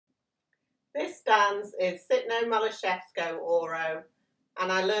This dance is Sitno Malisevsko Horo,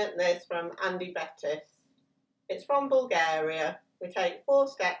 and I learnt this from Andy Bettis. It's from Bulgaria. We take 4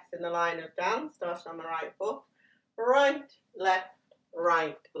 steps in the line of dance, starting on the right foot. Right, left,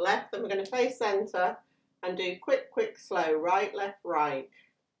 then we're going to face centre and do quick, slow, right, left,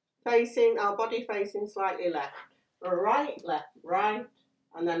 facing, our body facing slightly left. Right,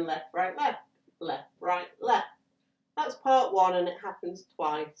 and then left, left. That's part 1 and it happens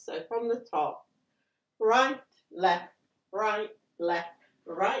twice. So from the top, right, left, right, left,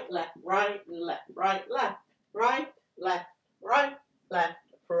 right, left, right, left, right, left, right, left, right, left,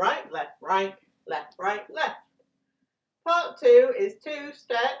 right, left, right, left. Part 2 is 2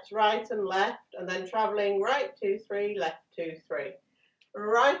 steps, right and left, and then travelling right 2, 3, left 2, 3.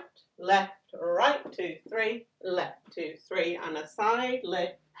 Right, left, right 2, 3, left 2, 3, and a side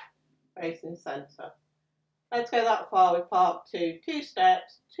lift facing centre. Let's go that far with part 2. 2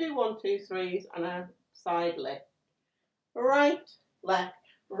 steps, 2, 1, 2, 3s, and a side lift. Right, left,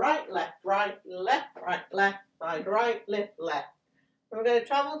 right, right, side right, lift, left. We're going to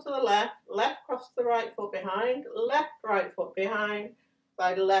travel to the left, left cross the right foot behind, left right foot behind,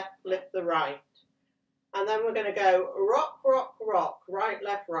 side left, lift the right. And then we're going to go rock, right,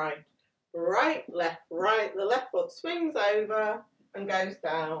 left, right. The left foot swings over and goes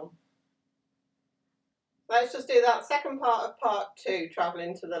down. Let's just do that second part of part 2,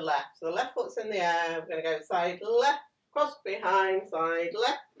 travelling to the left. So the left foot's in the air, we're going to go side left, cross behind, side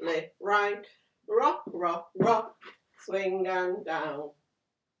left, lift right, rock, swing and down.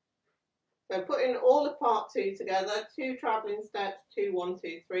 So putting all the part 2 together, 2 travelling steps, 2, 1,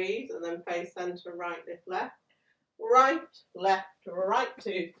 2, 3s, and then face centre, right, lift, left, right,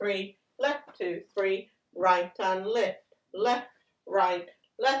 2, 3, left, 2, 3, right and lift, left, right,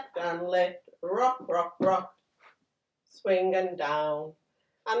 left and lift, rock, swing and down.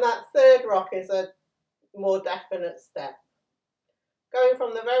 And that third rock is a more definite step. Going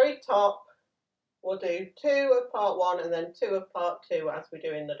from the very top, we'll do 2 of part 1 and then 2 of part 2 as we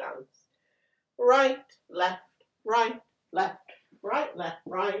do in the dance. Right, left, right, left, right, left,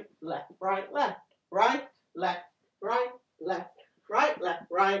 right, left, right, left, right,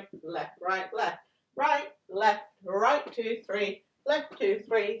 left, right, left, right, 2, 3, left, 2,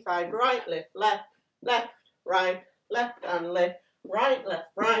 3, side right, lift, left, right, left and lift,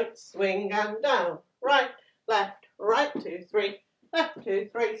 right, swing and down, right, 2, 3, left, 2,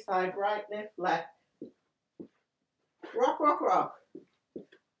 3, side right, lift, left, rock,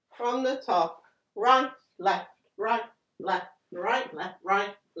 from the top, right, left,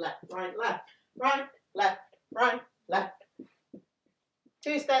 right, left, left,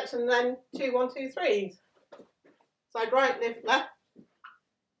 2 steps and then 2, 1, 2, 3s, side right, lift, left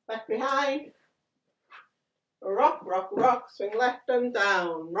behind, rock, swing left and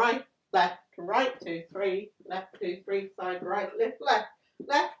down, right, 2, 3, left, 2, 3, side right, lift, left,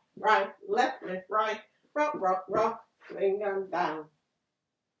 lift right, rock, swing and down.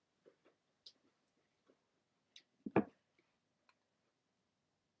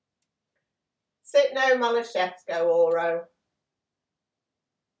 Sitno Malisevsko Horo.